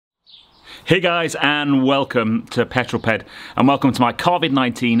Hey guys, and welcome to Petrol Ped, and welcome to my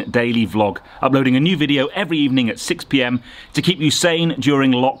COVID-19 daily vlog, uploading a new video every evening at 6 PM to keep you sane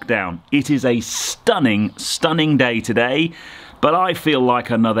during lockdown. It is a stunning, stunning day today, but I feel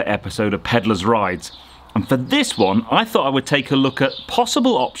like another episode of Peddlerz Rides. And for this one, I thought I would take a look at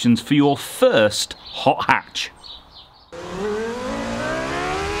possible options for your first hot hatch.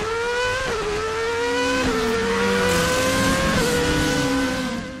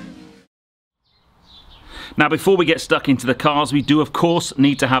 Now, before we get stuck into the cars, we do of course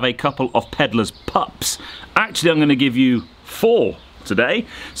need to have a couple of Peddlerz Pups. Actually, I'm going to give you 4 today.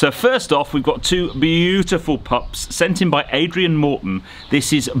 So first off, we've got 2 beautiful pups sent in by Adrian Morton.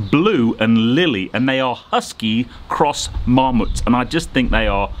 This is Blue and Lilly, and they are Husky cross Mahmut, and I just think they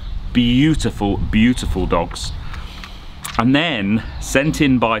are beautiful, beautiful dogs. And then sent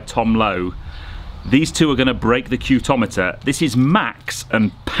in by Tom Lowe, these 2 are going to break the cutometer. This is Max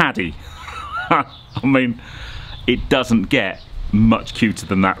and Paddy. I mean, it doesn't get much cuter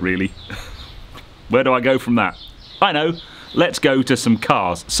than that, really. Where do I go from that? I know, let's go to some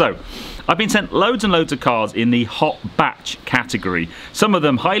cars. So, I've been sent loads and loads of cars in the hot batch category. Some of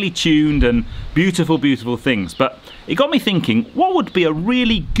them highly tuned and beautiful, beautiful things. But it got me thinking, what would be a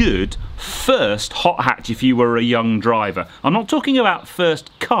really good first hot hatch if you were a young driver? I'm not talking about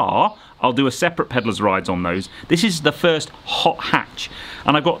first car. I'll do a separate Peddlerz Rides on those. This is the first hot hatch,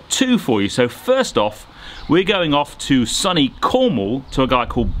 and I've got 2 for you. So first off, we're going off to sunny Cornwall to a guy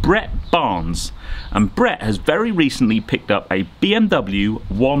called Brett Barnes, and Brett has very recently picked up a BMW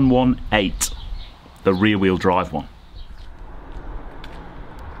 118, the rear-wheel drive one.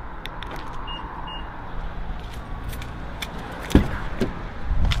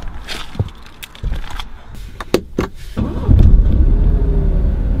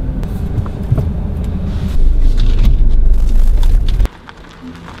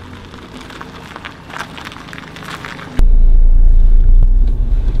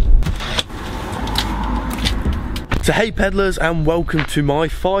 So hey Peddlers, and welcome to my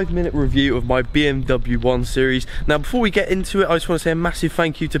 5-minute review of my BMW 1 Series. Now before we get into it, I just want to say a massive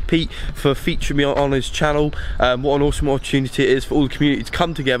thank you to Pete for featuring me on his channel. What an awesome opportunity it is for all the community to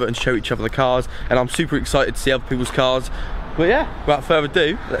come together and show each other the cars, and I'm super excited to see other people's cars. But yeah, without further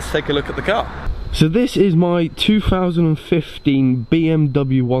ado, let's take a look at the car. So this is my 2015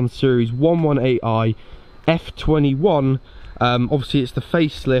 BMW 1 Series 118i F21. Obviously it's the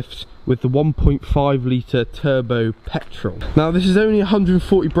facelift with the 1.5 litre turbo petrol. Now this is only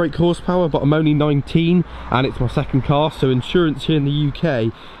 140 brake horsepower, but I'm only 19 and it's my second car, so insurance here in the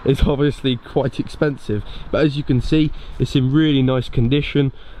UK is obviously quite expensive. But as you can see, it's in really nice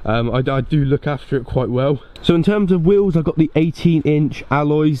condition. I do look after it quite well. So in terms of wheels, I've got the 18-inch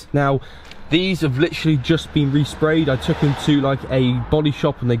alloys. Now these have literally just been resprayed. I took them to like a body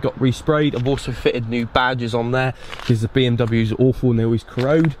shop and they got resprayed. I've also fitted new badges on there because the BMWs are awful and they always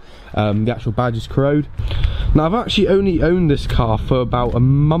corrode. The actual badges corrode. Now I've actually only owned this car for about a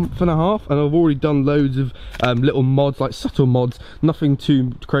month and a half, and I've already done loads of little mods, like subtle mods, nothing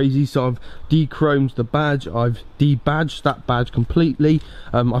too crazy. So I've de-chromed the badge, I've de-badged that badge completely.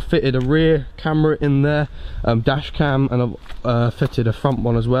 I fitted a rear camera in there, dash cam, and I've fitted a front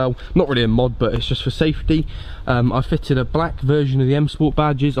one as well. Not really a mod, but it's just for safety. I fitted a black version of the M Sport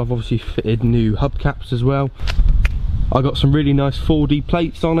badges. I've obviously fitted new hubcaps as well. I got some really nice 4D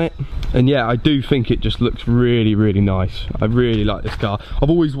plates on it, and yeah, I do think it just looks really, really nice. I really like this car. I've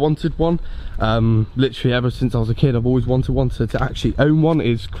always wanted one. Literally ever since I was a kid, I've always wanted one, so to actually own one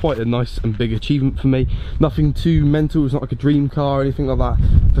is quite a nice and big achievement for me. Nothing too mental, it's not like a dream car or anything like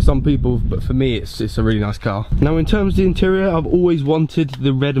that for some people, but for me it's a really nice car. Now in terms of the interior, I've always wanted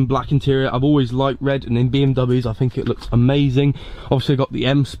the red and black interior. I've always liked red, and in BMWs I think it looks amazing. Obviously I got the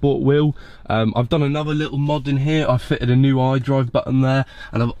M Sport wheel. I've done another little mod in here. I've fitted a new iDrive button there,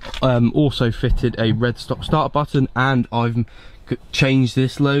 and I've also fitted a red stop start button, and I've changed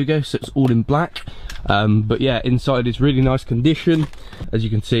this logo so it's all in black. But yeah, inside is really nice condition, as you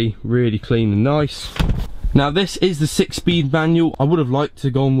can see, really clean and nice. Now this is the 6-speed manual. I would have liked to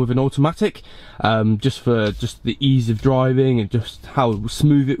go on with an automatic, just for the ease of driving and just how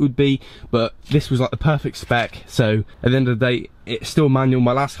smooth it would be, but this was like the perfect spec. So at the end of the day, it's still manual.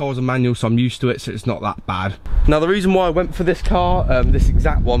 My last car was a manual, so I'm used to it, so it's not that bad. Now the reason why I went for this car, this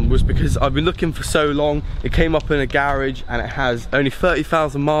exact one, was because I've been looking for so long. It came up in a garage and it has only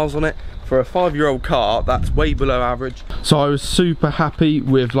 30,000 miles on it for a 5-year-old car, that's way below average. So I was super happy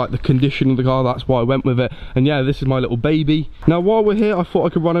with like the condition of the car, that's why I went with it. And yeah, this is my little baby. Now while we're here, I thought I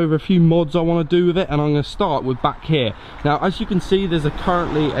could run over a few mods I want to do with it, and I'm going to start with back here. Now as you can see, there's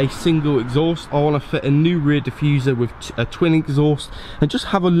currently a single exhaust. I want to fit a new rear diffuser with a twin exhaust and just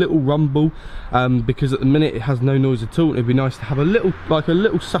have a little rumble, because at the minute it has no noise at all. It'd be nice to have a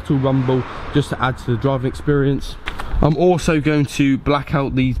little subtle rumble just to add to the driving experience. I'm also going to black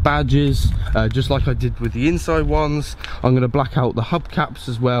out these badges, just like I did with the inside ones. I'm going to black out the hubcaps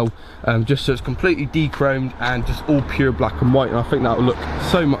as well, just so it's completely de-chromed and just all pure black and white, and I think that will look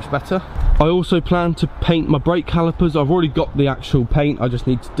so much better. I also plan to paint my brake calipers. I've already got the actual paint, I just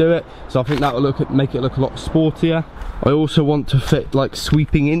need to do it, so I think that will make it look a lot sportier. I also want to fit like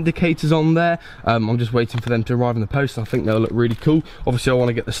sweeping indicators on there. I'm just waiting for them to arrive in the post, and I think they'll look really cool. Obviously I want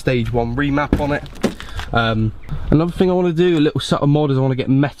to get the stage 1 remap on it. Another thing I want to do, a little subtle mod, is I want to get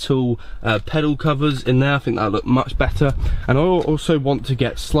metal pedal covers in there. I think that'll look much better. And I also want to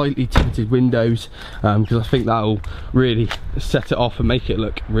get slightly tinted windows, because I think that'll really set it off and make it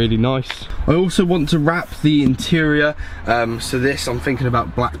look really nice. I also want to wrap the interior, so this, I'm thinking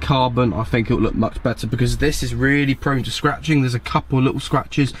about black carbon. I think it'll look much better because this is really prone to scratching. There's a couple of little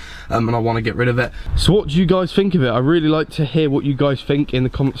scratches, and I want to get rid of it. So what do you guys think of it? I really like to hear what you guys think in the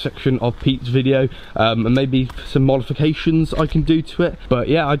comment section of Pete's video, and maybe some modifications I can do to it. But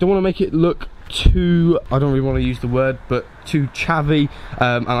yeah, I don't want to make it look too, I don't really want to use the word, but too chavvy,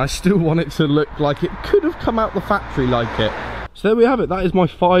 and I still want it to look like it could have come out the factory like it. So there we have it, that is my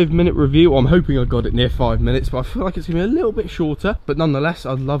 5-minute review. I'm hoping I got it near 5 minutes, but I feel like it's going to be a little bit shorter. But nonetheless,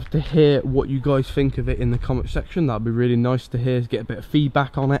 I'd love to hear what you guys think of it in the comment section. That'd be really nice to hear, get a bit of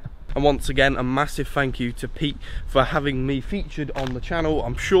feedback on it. And once again, a massive thank you to Pete for having me featured on the channel.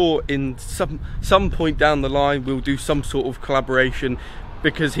 I'm sure in some point down the line we'll do some sort of collaboration,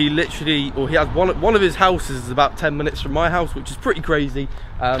 because he literally, or he has one of his houses is about 10 minutes from my house, which is pretty crazy.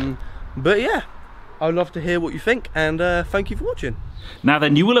 But yeah, I'd love to hear what you think, and thank you for watching. Now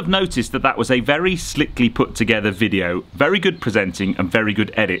then, you will have noticed that that was a very slickly put together video, very good presenting and very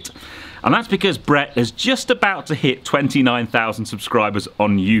good edit. And that's because Brett is just about to hit 29,000 subscribers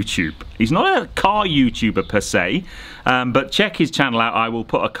on YouTube. He's not a car YouTuber per se, but check his channel out. I will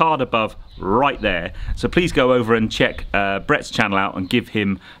put a card above right there. So please go over and check Brett's channel out and give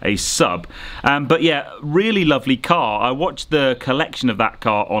him a sub. But yeah, really lovely car. I watched the collection of that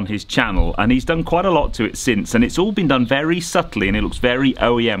car on his channel, and he's done quite a lot to it since, and it's all been done very subtly, and it looks very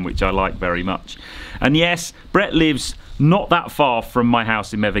OEM, which I like very much. And yes, Brett lives not that far from my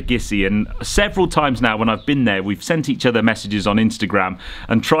house in Mevagissey, and several times now when I've been there, we've sent each other messages on Instagram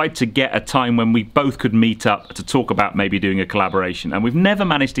and tried to get a time when we both could meet up to talk about maybe doing a collaboration, and we've never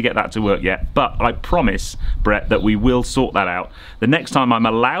managed to get that to work yet. But I promise, Brett, that we will sort that out. The next time I'm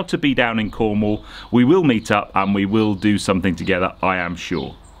allowed to be down in Cornwall, we will meet up and we will do something together, I am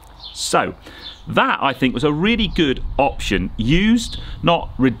sure. So that, I think, was a really good option. Used,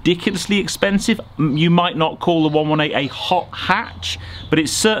 not ridiculously expensive. You might not call the 118 a hot hatch, but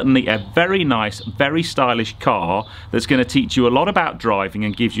it's certainly a very nice, very stylish car that's going to teach you a lot about driving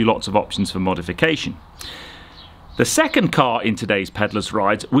and gives you lots of options for modification. The second car in today's Peddlerz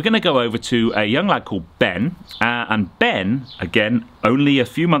Rides, we're going to go over to a young lad called Ben, and Ben, again, only a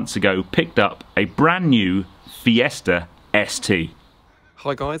few months ago, picked up a brand new Fiesta ST.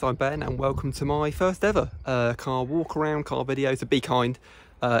 Hi guys, I'm Ben and welcome to my first ever car walk around car video, so be kind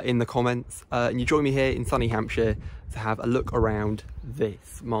in the comments. And you join me here in sunny Hampshire to have a look around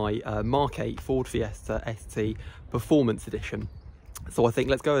this, my Mark 8 Ford Fiesta ST Performance Edition. So I think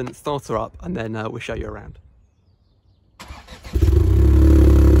let's go and start her up and then we'll show you around.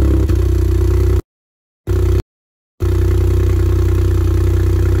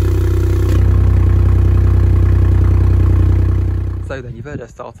 So then you've heard her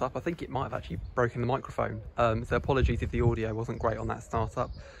start up. I think it might have actually broken the microphone, so apologies if the audio wasn't great on that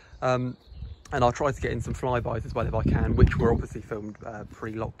startup. And I'll try to get in some flybys as well if I can, which were obviously filmed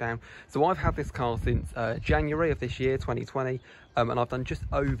pre-lockdown. So I've had this car since January of this year, 2020, and I've done just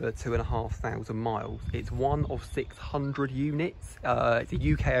over 2,500 miles. It's one of 600 units. It's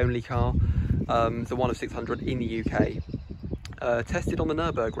a UK only car, so one of 600 in the UK. Tested on the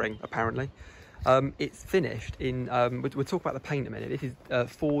Nürburgring apparently. It's finished in, we'll talk about the paint in a minute. This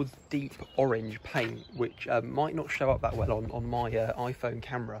is Ford's deep orange paint, which might not show up that well on my iPhone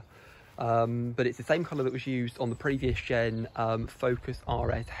camera. But it's the same colour that was used on the previous gen Focus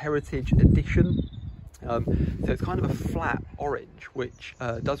RS Heritage Edition. So it's kind of a flat orange, which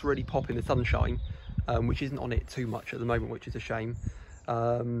does really pop in the sunshine, which isn't on it too much at the moment, which is a shame.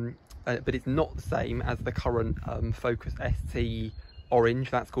 But it's not the same as the current Focus ST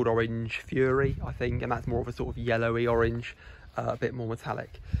orange. That's called Orange Fury, I think, and that's more of a sort of yellowy orange, a bit more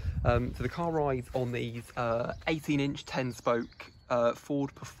metallic. So the car rides on these 18-inch 10-spoke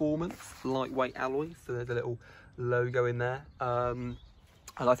Ford Performance lightweight alloys. So there's a little logo in there, and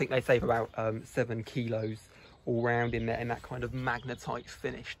I think they save about 7 kilos all round in there, in that kind of magnetite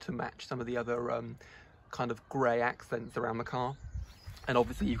finish to match some of the other kind of grey accents around the car. And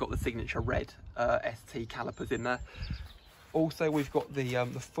obviously you've got the signature red ST calipers in there. Also we've got the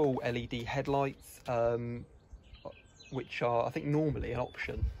full LED headlights, which are, I think, normally an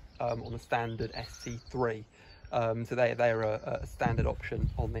option on the standard ST3. So they're a standard option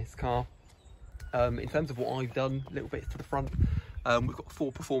on this car. In terms of what I've done, little bits to the front, we've got a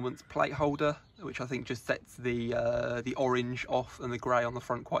Ford Performance plate holder, which I think just sets the orange off and the grey on the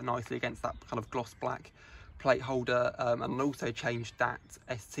front quite nicely against that kind of gloss black plate holder. And I also changed that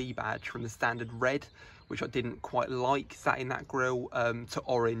ST badge from the standard red, which I didn't quite like, sat in that grille, to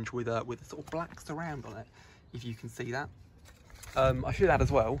orange with a sort of black surround on it, if you can see that. I should add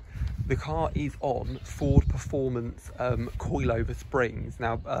as well, the car is on Ford Performance coilover springs.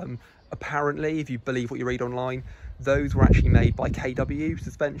 Now, apparently, if you believe what you read online, those were actually made by KW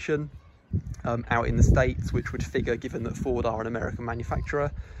Suspension out in the States, which would figure given that Ford are an American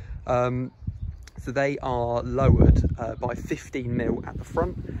manufacturer. So they are lowered by 15mm at the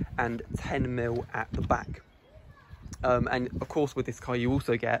front and 10mm at the back. And of course with this car you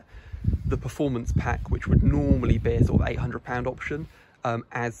also get the performance pack, which would normally be a sort of £800 option,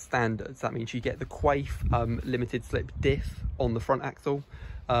 as standard. So that means you get the Quaife limited slip diff on the front axle,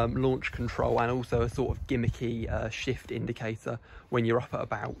 launch control, and also a sort of gimmicky shift indicator when you're up at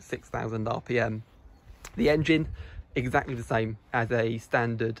about 6,000 RPM. The engine, exactly the same as a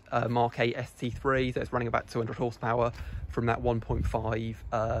standard Mark 8 ST3, so it's running about 200 horsepower from that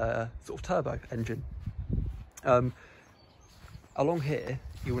 1.5 sort of turbo engine. Along here,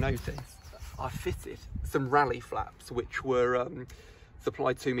 you'll notice I fitted some rally flaps, which were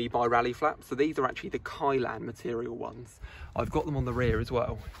supplied to me by Rally Flaps. So these are actually the Kylan material ones. I've got them on the rear as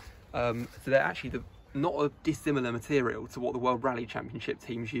well. So they're actually not a dissimilar material to what the World Rally Championship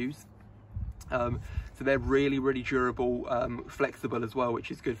teams use. So they're really, really durable, flexible as well,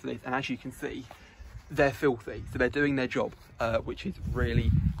 which is good for this. And as you can see, they're filthy. So they're doing their job, which is really,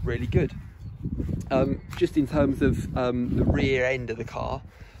 really good. Just in terms of the rear end of the car,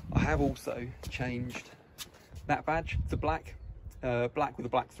 I have also changed that badge to black, black with a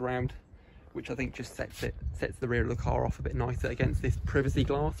black surround, which I think just sets the rear of the car off a bit nicer against this privacy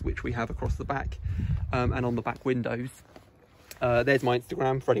glass, which we have across the back and on the back windows. There's my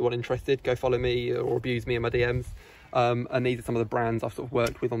Instagram for anyone interested. Go follow me or abuse me in my DMs. And these are some of the brands I've sort of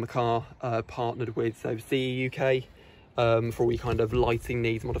worked with on the car, partnered with. So CE UK for all your kind of lighting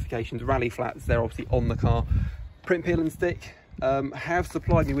needs, modifications. Rally Flaps, they're obviously on the car. Print, Peel and Stick have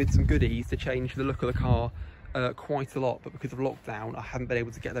supplied me with some goodies to change the look of the car quite a lot, but because of lockdown I haven't been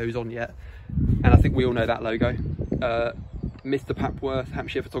able to get those on yet. And I think we all know that logo. Mr. Papworth,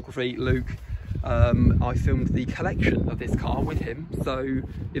 Hampshire Photography, Luke. I filmed the collection of this car with him, so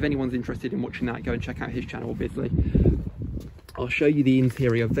if anyone's interested in watching that, go and check out his channel, obviously. I'll show you the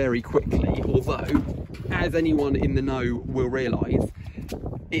interior very quickly, although, as anyone in the know will realise,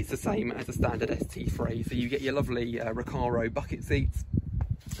 it's the same as a standard ST3. So you get your lovely Recaro bucket seats,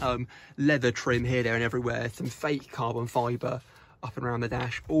 leather trim here, there and everywhere, some fake carbon fibre up and around the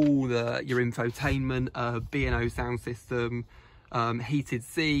dash, all your infotainment, B&O sound system, heated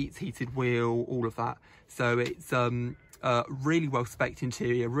seats, heated wheel, all of that. So it's really well spec'd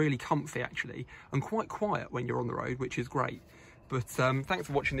interior, really comfy actually, and quite quiet when you're on the road, which is great. But thanks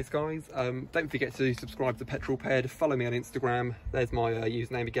for watching this, guys. Don't forget to subscribe to Petrol Ped, follow me on Instagram, there's my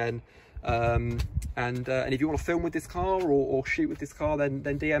username again. And if you want to film with this car or shoot with this car, then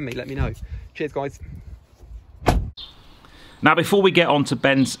DM me, let me know. Cheers, guys. Now, before we get on to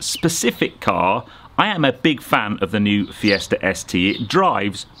Ben's specific car, I am a big fan of the new Fiesta ST. It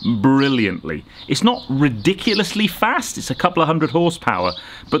drives brilliantly. It's not ridiculously fast, it's a couple of hundred horsepower,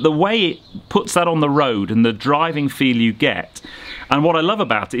 but the way it puts that on the road and the driving feel you get, and what I love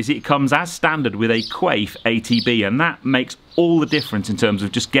about it is it comes as standard with a Quaife ATB, and that makes all the difference in terms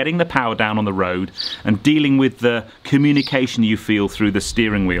of just getting the power down on the road and dealing with the communication you feel through the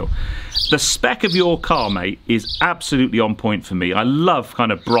steering wheel. The spec of your car, mate, is absolutely on point for me. I love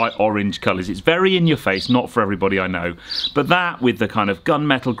kind of bright orange colours. It's very in your face, not for everybody, I know. But that with the kind of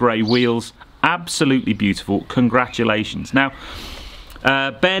gunmetal grey wheels, absolutely beautiful. Congratulations. Now,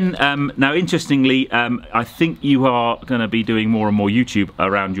 Ben, now interestingly, I think you are going to be doing more and more YouTube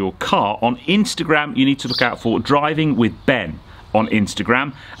around your car. On Instagram, you need to look out for Driving with Ben. on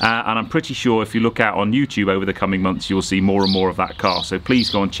Instagram, and I'm pretty sure if you look out on YouTube over the coming months, you'll see more and more of that car. So please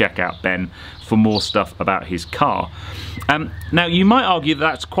go and check out Ben for more stuff about his car. Now, you might argue that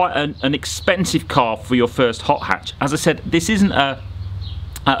that's quite an expensive car for your first hot hatch. As I said, this isn't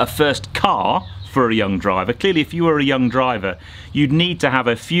a first car for a young driver. Clearly, if you were a young driver, you'd need to have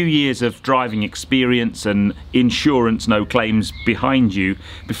a few years of driving experience and insurance, no claims behind you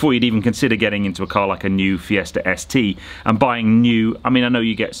before you'd even consider getting into a car like a new Fiesta ST and buying new. I mean, I know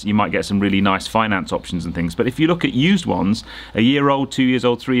you might get some really nice finance options and things, but if you look at used ones, a year old, 2 years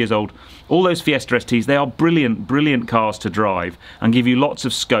old, 3 years old, all those Fiesta STs, they are brilliant cars to drive and give you lots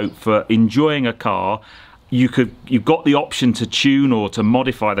of scope for enjoying a car. You've got the option to tune or to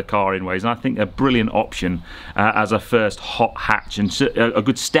modify the car in ways, and I think a brilliant option as a first hot hatch and a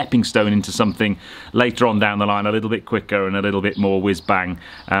good stepping stone into something later on down the line, a little bit quicker and a little bit more whiz bang.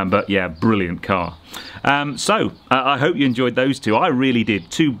 But yeah, brilliant car. So I hope you enjoyed those two. I really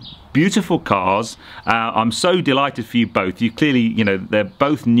did. Two beautiful cars. I'm so delighted for you both. You clearly, you know, they're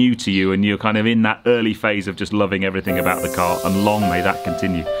both new to you and you're kind of in that early phase of just loving everything about the car, and long may that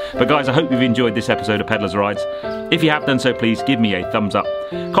continue. But guys, I hope you've enjoyed this episode of Peddlerz Rides. If you have done so, please give me a thumbs up.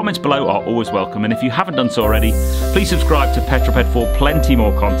 Comments below are always welcome, and if you haven't done so already, please subscribe to Petrol Ped for plenty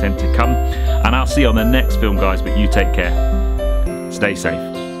more content to come, and I'll see you on the next film, guys. But you take care. Stay safe.